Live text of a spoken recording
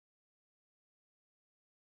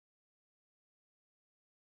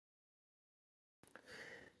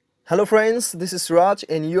Hello friends, this is Raj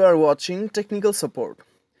and you are watching Technical Support.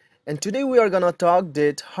 And today we are gonna talk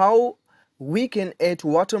that how we can add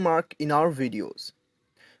watermark in our videos.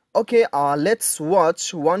 Okay, let's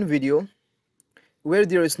watch one video where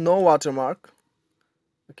there is no watermark.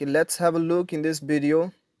 Okay, let's have a look in this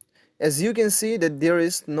video. As you can see that there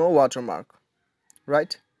is no watermark,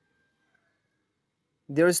 right?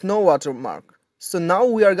 There is no watermark. So now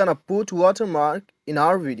we are gonna put watermark in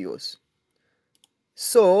our videos.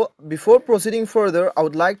 So before proceeding further, I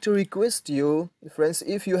would like to request you friends,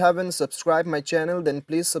 if you haven't subscribed my channel, then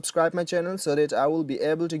please subscribe my channel so that I will be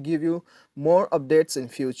able to give you more updates in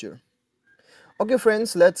future. Okay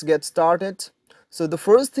friends, let's get started. So the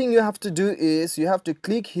first thing you have to do is you have to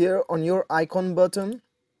click here on your icon button.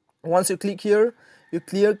 Once you click here, you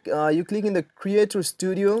click in the Creator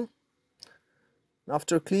Studio.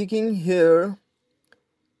 After clicking here,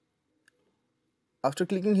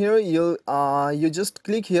 you just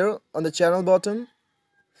click here on the channel button,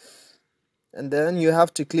 and then you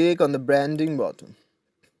have to click on the branding button.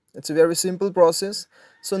 It's a very simple process.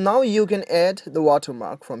 So now you can add the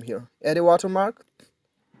watermark from here. Add a watermark.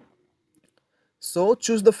 So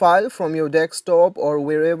choose the file from your desktop or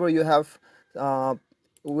wherever you have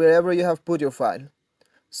put your file.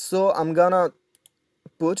 So I'm gonna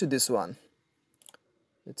put this one.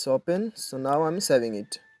 It's open. So now I'm saving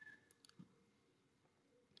it.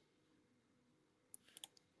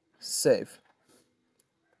 Save.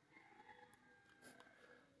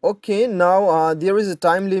 Okay, now there is a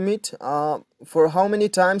time limit. For how many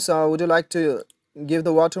times would you like to give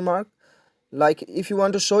the watermark? Like if you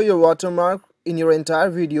want to show your watermark in your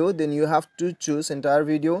entire video, then you have to choose entire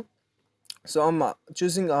video. So I'm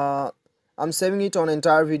saving it on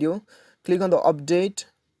entire video. Click on the update.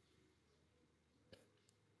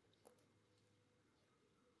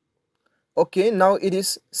 Okay, now it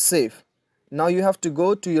is saved. Now you have to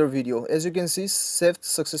go to your video. As you can see, saved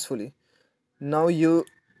successfully. Now you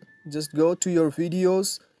just go to your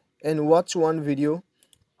videos and watch one video.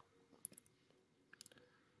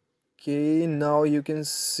 Okay, now you can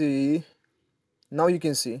see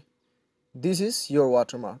this is your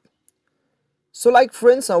watermark. So like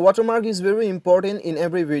friends, a watermark is very important in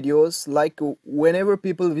every videos. Like whenever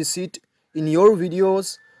people visit in your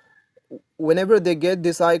videos, whenever they get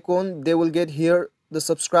this icon, they will get here the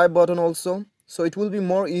subscribe button also. So it will be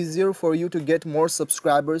more easier for you to get more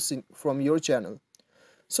subscribers from your channel.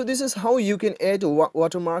 So this is how you can add a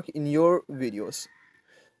watermark in your videos.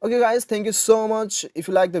 Okay guys, thank you so much. If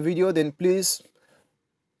you like the video, then please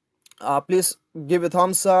give a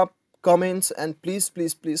thumbs up, comments, and please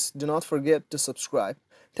do not forget to subscribe.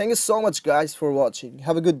 Thank you so much guys for watching.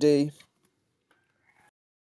 Have a good day.